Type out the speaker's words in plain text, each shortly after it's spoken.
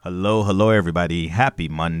Hello, everybody. Happy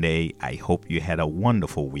Monday. I hope you had a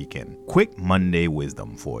wonderful weekend. Quick Monday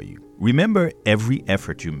wisdom for you. Remember, every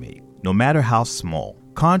effort you make, no matter how small,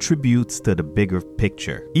 contributes to the bigger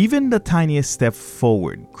picture. Even the tiniest step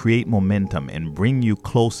forward create momentum and bring you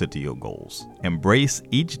closer to your goals. Embrace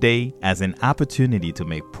each day as an opportunity to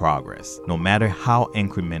make progress, no matter how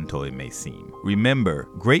incremental it may seem. Remember,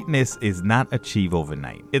 greatness is not achieved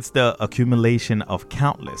overnight. It's the accumulation of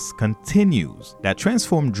countless continues that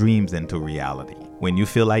transform dreams into reality. When you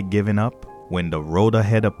feel like giving up, when the road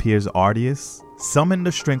ahead appears arduous, summon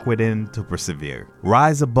the strength within to persevere.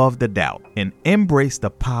 Rise above the doubt and embrace the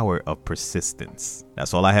power of persistence.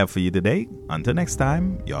 That's all I have for you today. Until next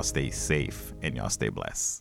time, y'all stay safe and y'all stay blessed.